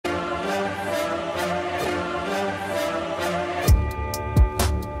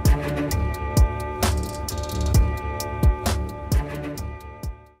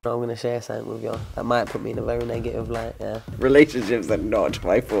I'm going to share something with you that might put me in a very negative light, yeah. Relationships are not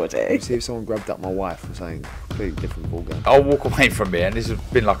my forte. See if someone grabbed up my wife or something, completely different ballgame. I'll walk away from it, and this has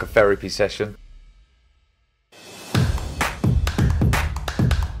been like a therapy session.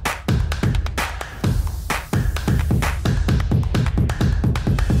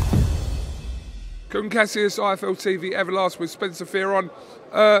 KUGAN CASSIUS, IFL TV, Everlast with Spencer Fearon.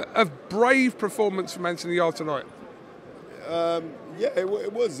 A brave performance from Anthony Yarde tonight. Yeah,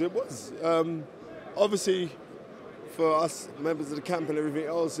 it was. Obviously, for us members of the camp and everything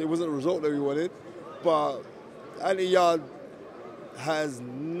else, it wasn't a result that we wanted. But Anthony Yarde has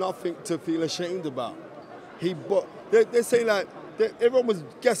nothing to feel ashamed about. They're saying that everyone was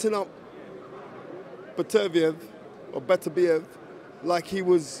gassing up Beterbiev like he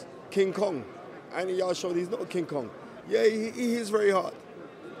was King Kong. Anthony Yarde showed he's not King Kong. Yeah, he is very hard.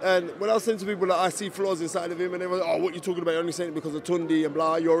 And when I was saying to people that I see flaws inside of him, and they were like, oh, what are you talking about? You're only saying it because of Tundi and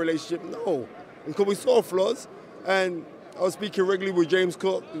blah, your relationship. No, because we saw flaws. And I was speaking regularly with James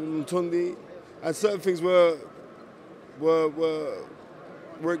Cook and Tundi, and certain things were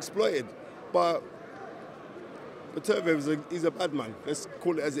exploited. But Beterbiev, he's a bad man. Let's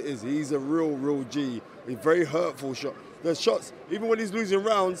call it as it is. He's a real G. He's very hurtful shot. The shots, even when he's losing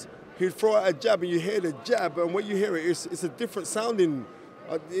rounds, he'd throw out a jab, and you hear the jab, and when you hear it, it's a different sounding.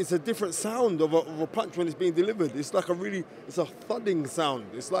 It's a different sound of a punch when it's being delivered. It's like it's a thudding sound.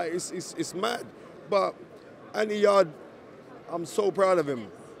 It's like it's mad. But Anthony Yarde, I'm so proud of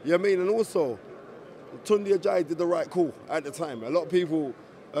him. You know what I mean? And also, Tundi Ajayi did the right call at the time. A lot of people,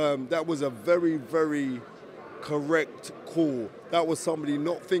 that was a very correct call. That was somebody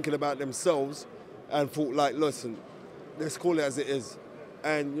not thinking about themselves and thought like, listen, let's call it as it is.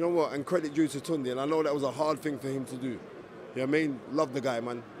 And you know what? And credit due to Tundi. And I know that was a hard thing for him to do. You know what I mean? Love the guy,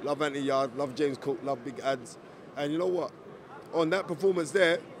 man. Love Anthony Yarde, love James Cook, love Big Ads. And you know what? On that performance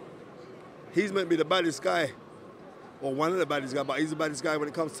there, he's meant to be the baddest guy, or one of the baddest guys, but he's the baddest guy when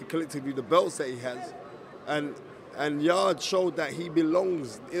it comes to collectively the belts that he has. And Yarde showed that he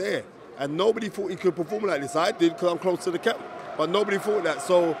belongs there. And nobody thought he could perform like this. I did, because I'm close to the camp. But nobody thought that.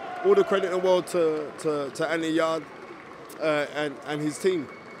 So all the credit in the world to Anthony Yarde and his team.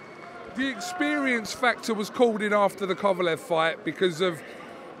 The experience factor was called in after the Kovalev fight because of,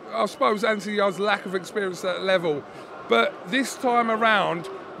 I suppose, Anthony Yarde's lack of experience at that level. But this time around,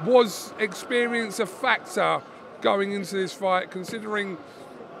 was experience a factor going into this fight, considering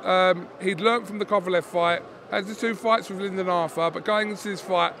he'd learnt from the Kovalev fight, had the 2 fights with Lyndon Arthur, but going into this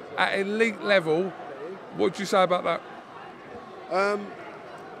fight at elite level, what do you say about that?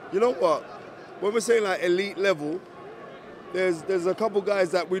 You know what? When we're saying like elite level, there's a couple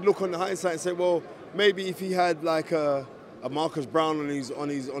guys that we look on the hindsight and say, well, maybe if he had like a Marcus Brown on his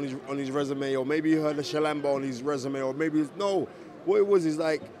resume, or maybe he had a Shalamba on his resume, or maybe no. What it was is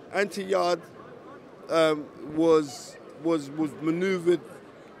like Anthony Yarde was manoeuvred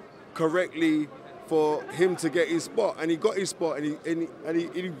correctly for him to get his spot, and he got his spot, and he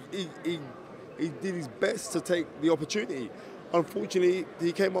did his best to take the opportunity. Unfortunately,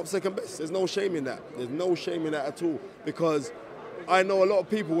 he came up second best. There's no shame in that. There's no shame in that at all. Because I know a lot of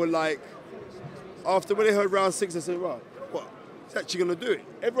people were like, after when they heard round 6, they said, right, what? He's actually going to do it.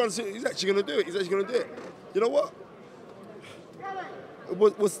 Everyone said, he's actually going to do it. He's actually going to do it. You know what?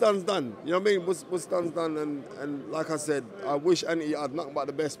 What's done's done. You know what I mean? What's done's done. And like I said, I wish Anthony had nothing but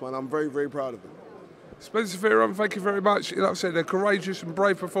the best, man. I'm very proud of him. Spencer Fearon, thank you very much. Like I said, a courageous and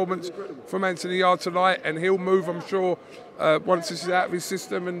brave performance from Anthony Yarde tonight, and he'll move, I'm sure, once this is out of his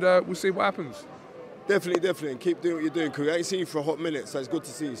system, and we'll see what happens. Definitely, and keep doing what you're doing, Kugan. I ain't seen you for a hot minute, so it's good to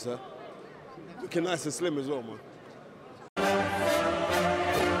see you, sir. Looking nice and slim as well, man.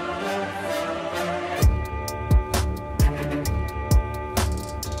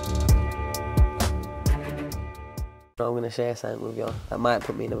 I'm going to share something with you that might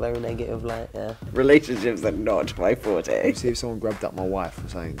put me in a very negative light, yeah. Relationships are not my forte. See if someone grabbed up my wife or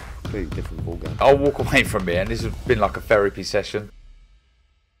something, completely different ballgame. I'll walk away from it, and this has been like a therapy session.